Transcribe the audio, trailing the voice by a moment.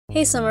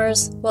Hey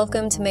Summers,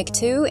 welcome to Make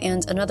 2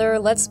 and another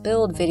Let's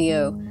Build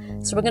video.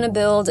 So we're going to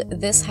build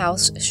this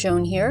house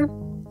shown here.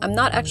 I'm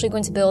not actually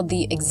going to build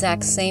the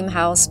exact same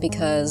house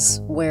because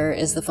where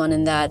is the fun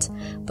in that,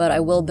 but I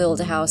will build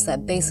a house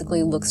that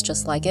basically looks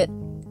just like it.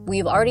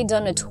 We've already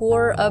done a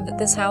tour of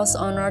this house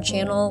on our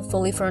channel,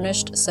 fully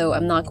furnished, so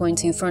I'm not going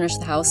to furnish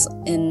the house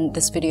in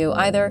this video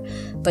either,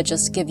 but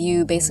just give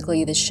you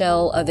basically the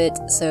shell of it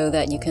so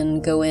that you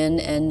can go in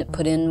and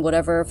put in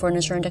whatever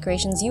furniture and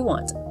decorations you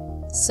want.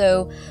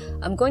 So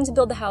I'm going to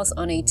build the house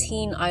on a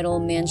teen idol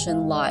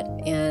mansion lot,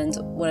 and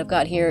what I've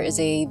got here is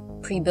a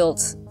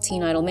pre-built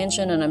teen idol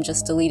mansion, and I'm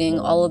just deleting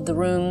all of the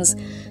rooms,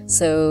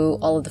 so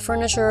all of the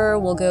furniture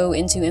will go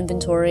into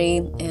inventory,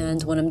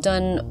 and when I'm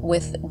done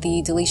with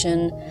the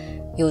deletion,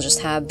 you'll just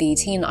have the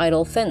teen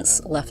idol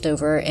fence left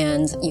over,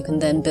 and you can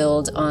then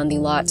build on the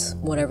lot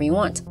whatever you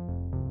want.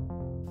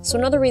 So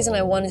another reason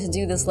I wanted to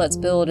do this Let's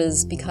Build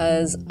is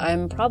because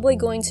I'm probably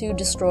going to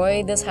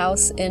destroy this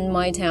house in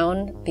my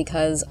town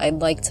because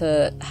I'd like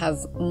to have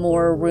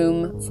more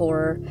room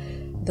for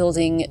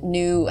building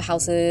new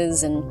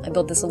houses, and I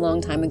built this a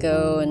long time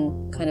ago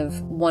and kind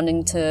of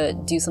wanting to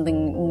do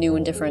something new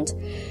and different.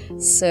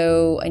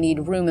 So I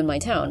need room in my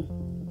town,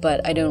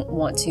 but I don't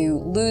want to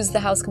lose the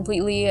house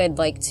completely. I'd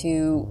like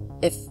to,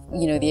 if,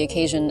 you know, the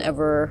occasion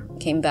ever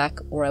came back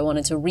or I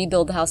wanted to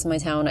rebuild the house in my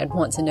town, I'd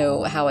want to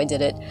know how I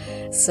did it.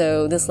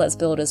 So this Let's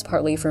Build is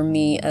partly for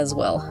me as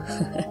well.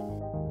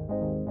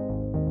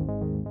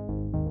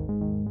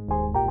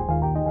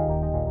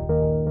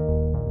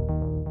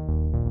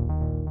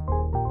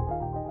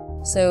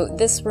 So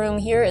this room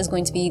here is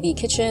going to be the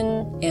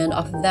kitchen, and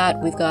off of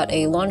that we've got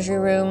a laundry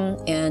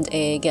room and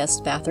a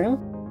guest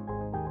bathroom.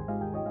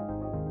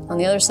 On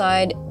the other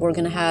side, we're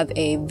going to have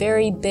a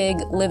very big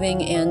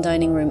living and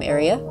dining room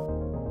area.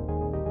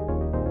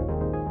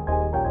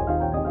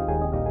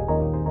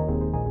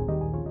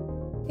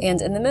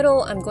 And in the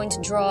middle, I'm going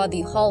to draw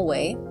the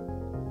hallway.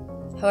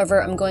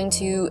 However, I'm going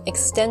to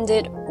extend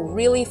it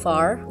really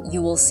far.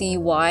 You will see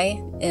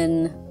why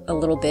in a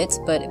little bit,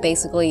 but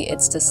basically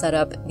it's to set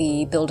up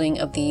the building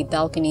of the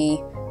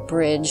balcony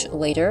bridge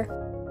later.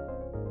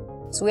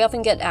 So we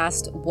often get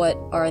asked what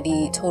are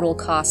the total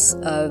costs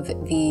of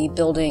the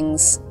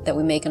buildings that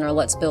we make in our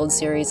Let's Build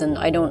series, and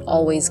I don't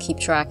always keep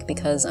track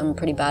because I'm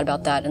pretty bad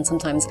about that, and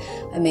sometimes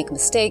I make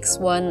mistakes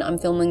when I'm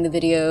filming the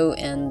video,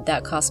 and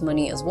that costs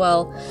money as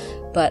well.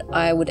 But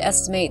I would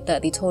estimate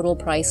that the total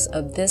price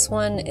of this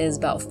one is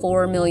about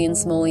 4 million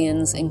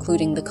simoleons,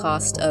 including the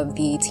cost of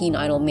the Teen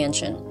Idol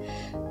Mansion.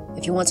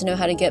 If you want to know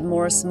how to get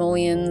more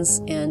simoleons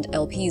and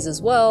LPs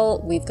as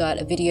well, we've got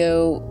a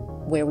video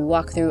where we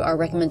walk through our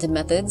recommended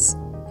methods.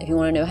 If you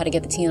want to know how to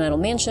get the Teen Idol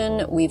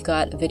Mansion, we've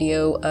got a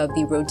video of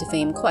the Road to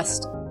Fame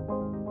quest.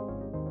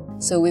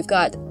 So we've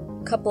got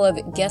a couple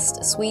of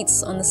guest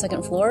suites on the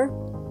second floor.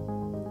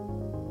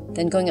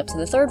 Then going up to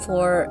the third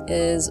floor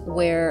is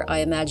where I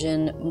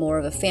imagine more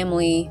of a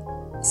family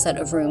set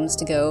of rooms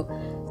to go.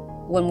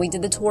 When we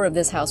did the tour of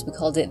this house, we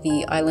called it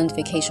the Island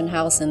Vacation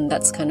House, and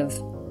that's kind of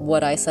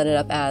what I set it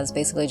up as,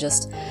 basically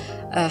just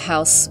a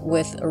house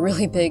with a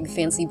really big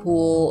fancy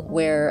pool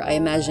where I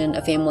imagine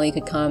a family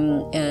could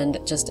come and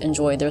just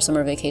enjoy their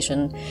summer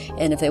vacation,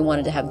 and if they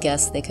wanted to have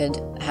guests, they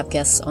could have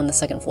guests on the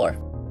second floor.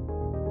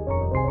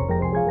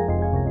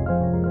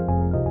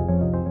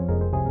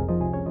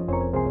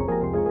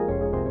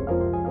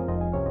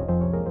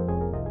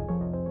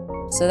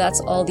 So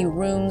that's all the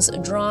rooms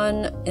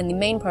drawn in the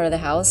main part of the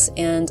house,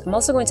 and I'm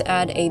also going to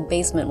add a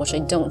basement, which I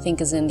don't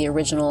think is in the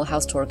original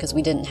house tour because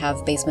we didn't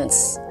have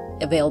basements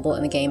available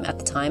in the game at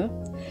the time.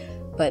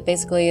 But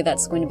basically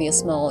that's going to be a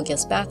small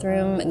guest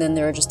bathroom, and then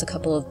there are just a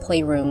couple of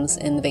playrooms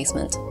in the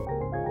basement.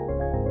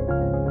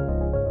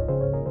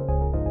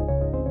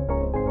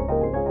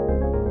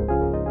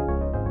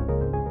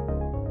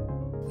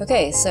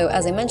 Okay, so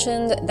as I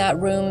mentioned, that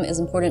room is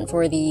important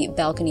for the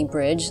balcony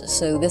bridge,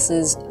 so this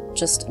is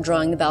just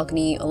drawing the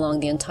balcony along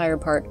the entire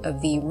part of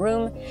the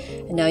room,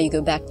 and now you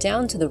go back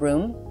down to the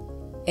room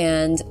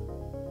and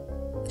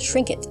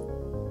shrink it.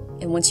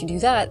 And once you do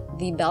that,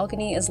 the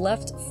balcony is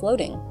left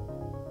floating.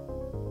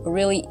 A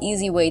really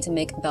easy way to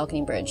make a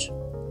balcony bridge.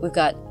 We've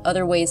got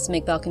other ways to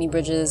make balcony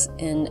bridges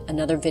in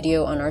another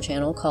video on our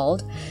channel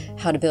called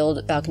How to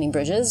Build Balcony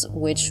Bridges,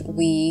 which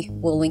we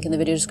will link in the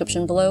video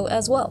description below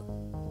as well.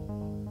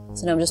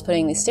 So now I'm just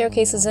putting these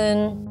staircases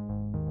in.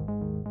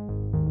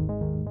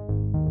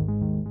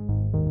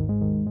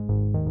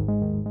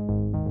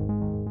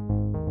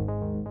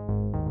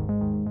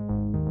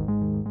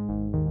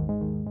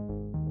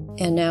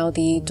 And now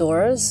the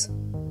doors.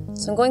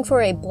 So I'm going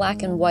for a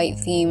black and white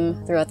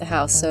theme throughout the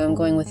house, so I'm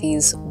going with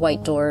these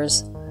white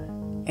doors,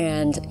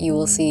 and you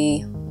will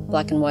see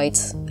black and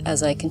white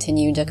as I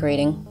continue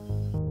decorating.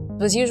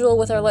 As usual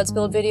with our Let's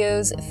Build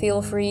videos,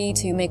 feel free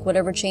to make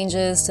whatever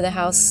changes to the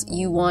house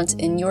you want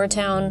in your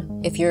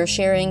town. If you're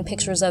sharing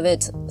pictures of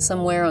it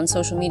somewhere on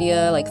social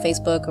media like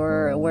Facebook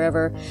or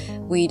wherever,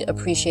 we'd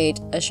appreciate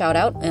a shout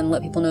out and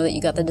let people know that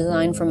you got the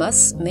design from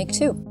us, Make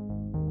 2.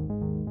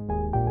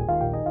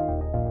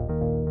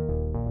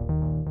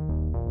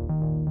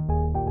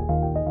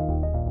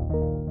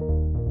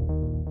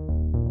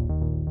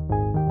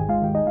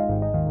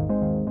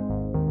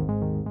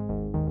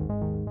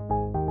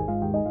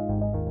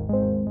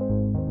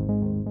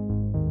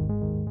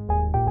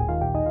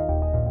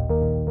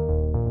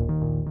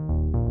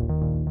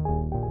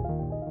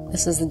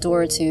 This is the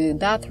door to the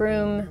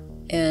bathroom,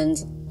 and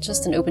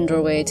just an open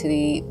doorway to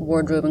the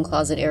wardrobe and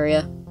closet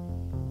area.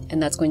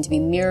 And that's going to be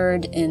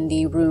mirrored in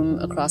the room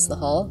across the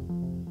hall,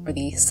 or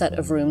the set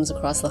of rooms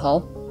across the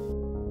hall.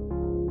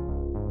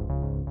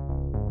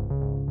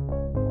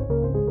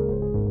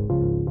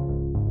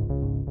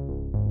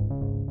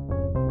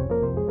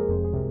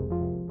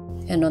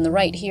 And on the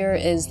right here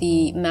is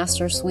the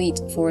master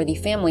suite for the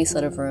family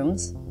set of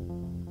rooms.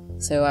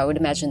 So I would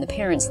imagine the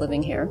parents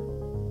living here.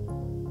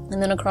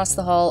 And then across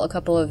the hall, a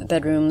couple of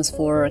bedrooms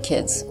for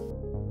kids.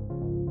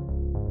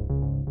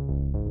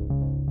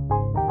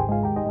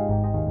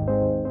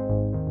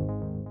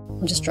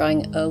 I'm just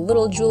drawing a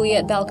little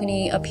Juliet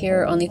balcony up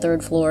here on the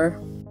 3rd floor.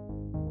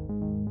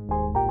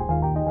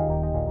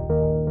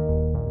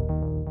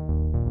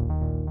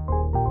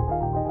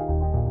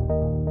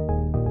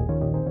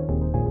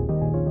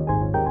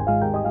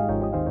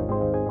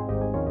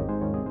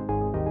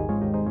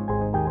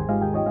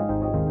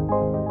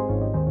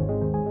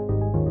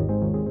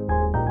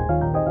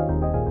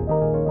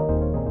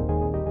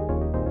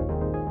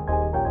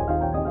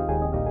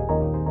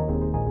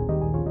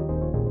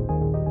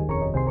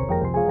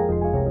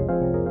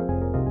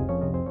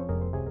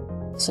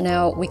 So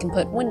now we can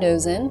put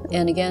windows in,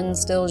 and again,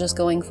 still just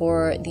going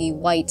for the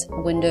white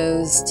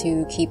windows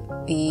to keep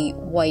the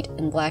white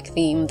and black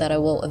theme that I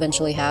will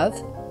eventually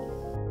have.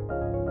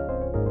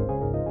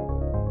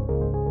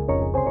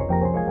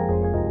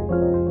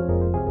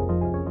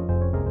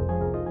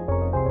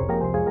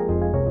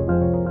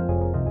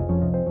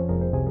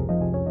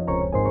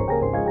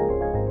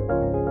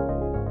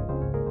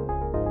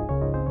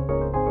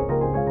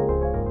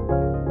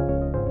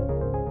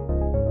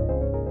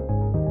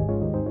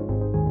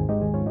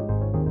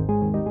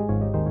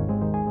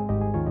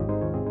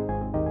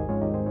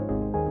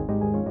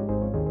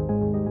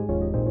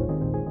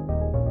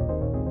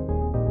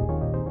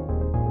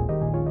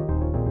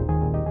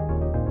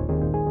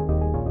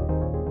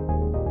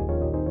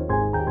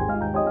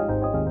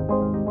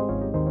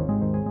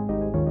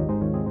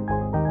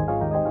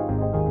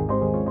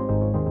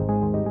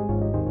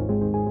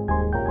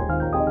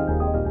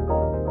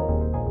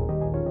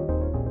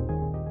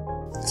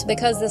 So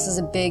because this is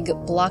a big,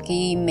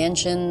 blocky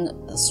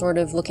mansion sort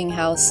of looking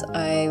house,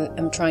 I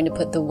am trying to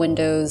put the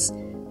windows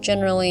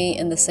generally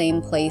in the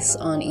same place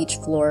on each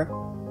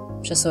floor,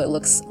 just so it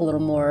looks a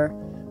little more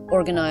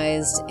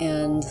organized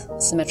and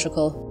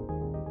symmetrical.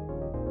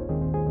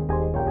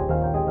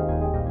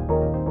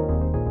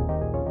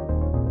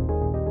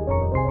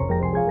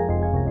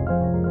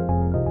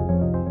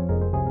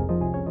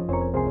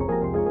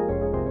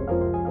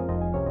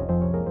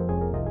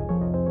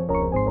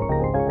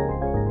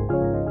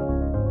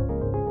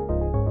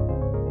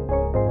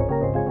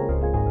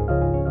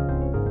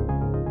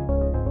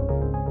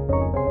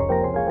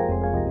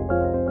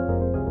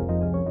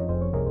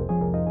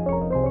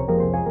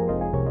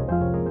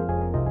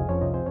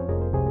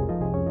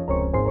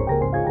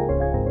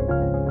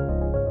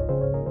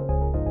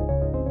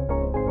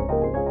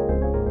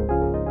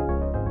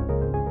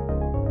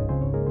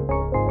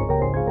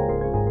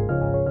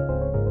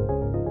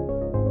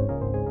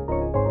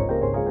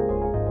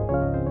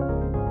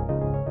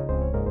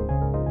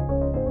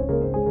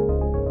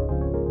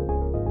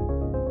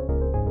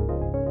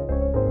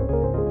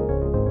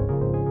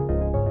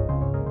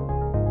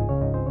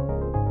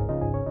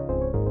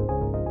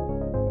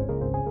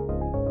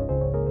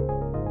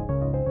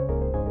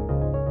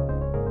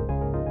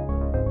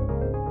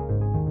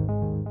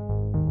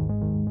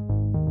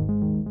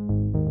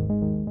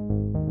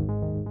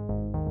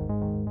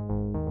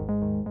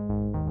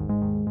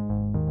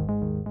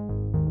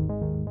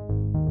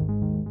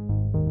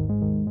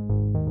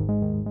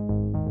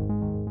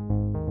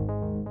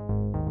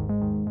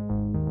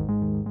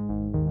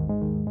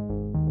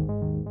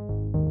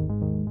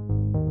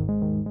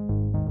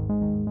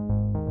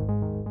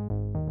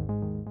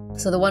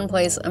 So the one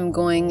place I'm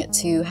going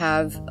to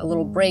have a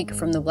little break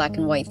from the black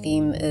and white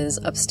theme is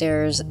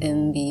upstairs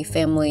in the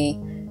family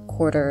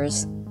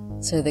quarters.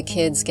 So the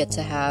kids get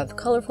to have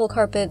colorful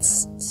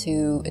carpets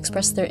to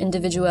express their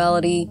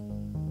individuality,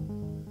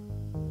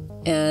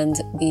 and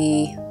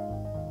the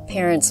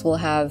parents will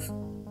have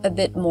a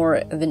bit more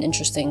of an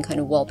interesting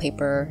kind of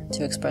wallpaper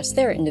to express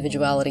their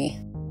individuality.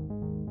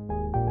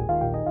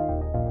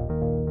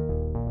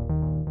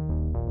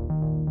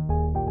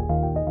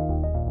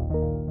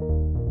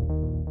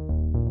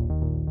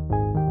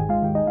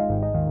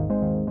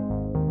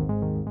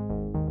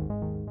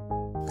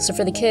 So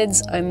for the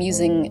kids, I'm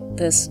using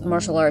this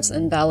martial arts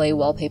and ballet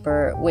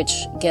wallpaper, which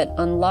get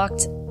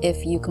unlocked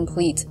if you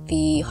complete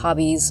the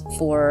hobbies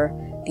for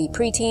the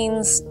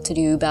preteens to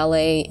do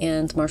ballet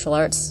and martial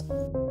arts.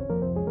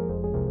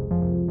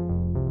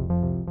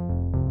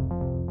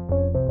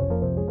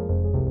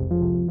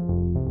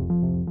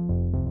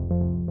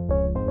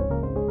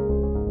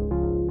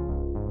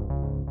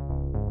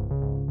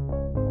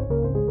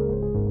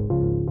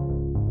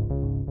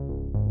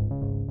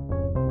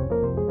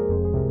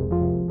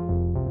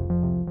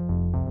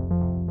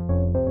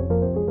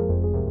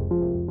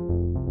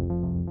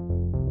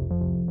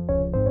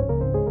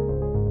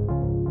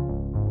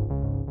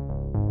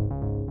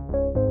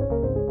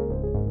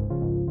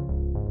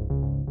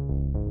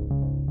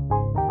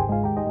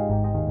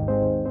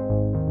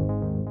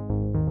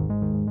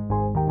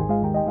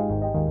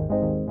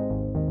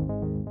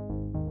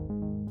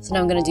 So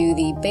now I'm going to do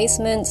the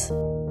basement.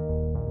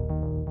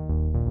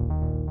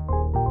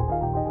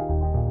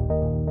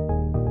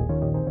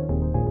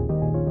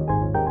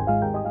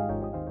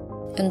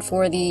 And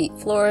for the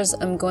floors,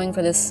 I'm going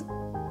for this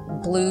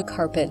blue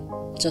carpet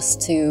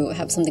just to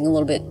have something a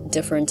little bit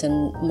different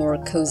and more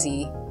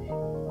cozy.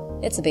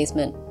 It's a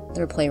basement.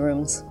 There are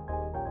playrooms.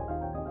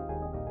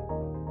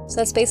 So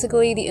that's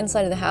basically the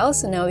inside of the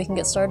house, and now we can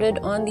get started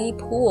on the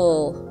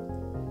pool.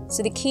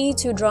 So the key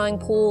to drawing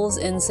pools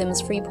in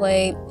Sims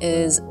FreePlay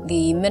is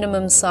the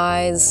minimum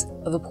size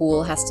of a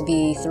pool has to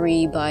be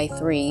 3 by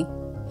 3,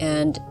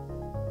 and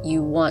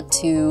you want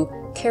to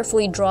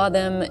carefully draw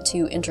them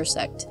to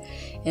intersect.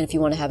 And if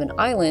you want to have an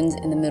island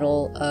in the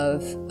middle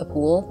of a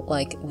pool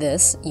like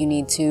this, you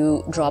need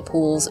to draw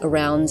pools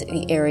around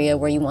the area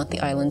where you want the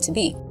island to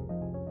be.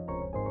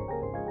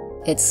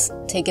 It's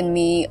taken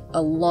me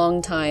a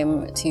long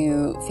time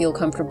to feel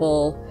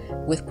comfortable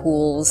with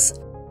pools.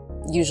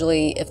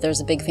 Usually, if there's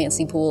a big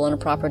fancy pool on a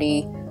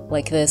property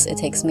like this, it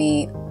takes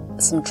me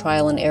some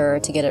trial and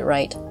error to get it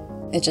right.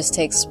 It just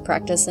takes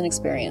practice and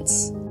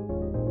experience.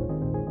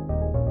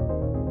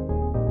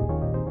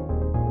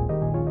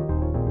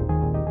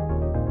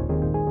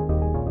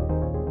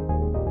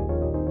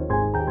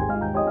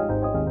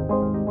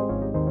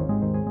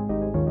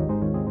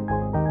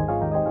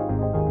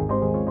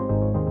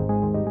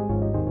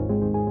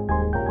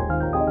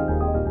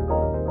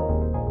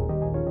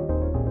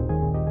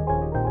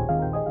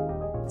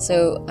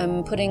 So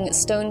I'm putting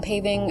stone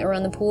paving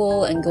around the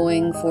pool and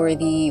going for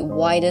the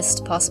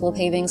widest possible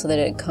paving so that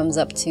it comes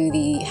up to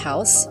the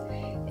house,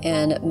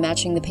 and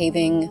matching the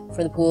paving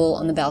for the pool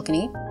on the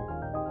balcony.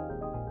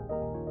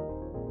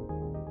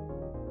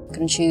 I'm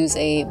going to choose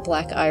a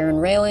black iron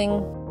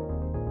railing.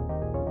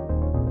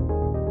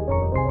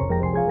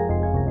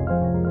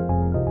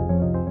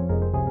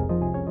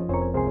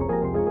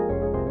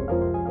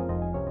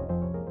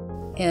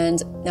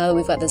 And now that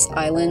we've got this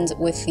island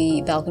with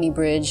the balcony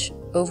bridge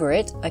over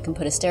it, I can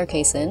put a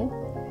staircase in,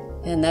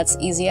 and that's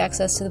easy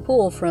access to the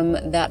pool from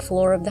that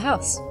floor of the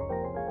house.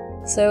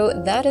 So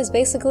that is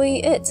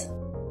basically it.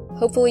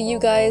 Hopefully you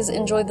guys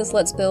enjoyed this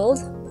Let's Build.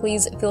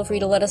 Please feel free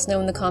to let us know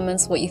in the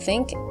comments what you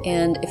think,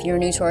 and if you're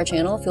new to our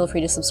channel, feel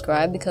free to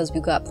subscribe because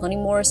we've got plenty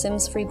more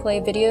Sims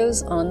FreePlay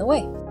videos on the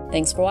way.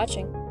 Thanks for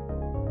watching.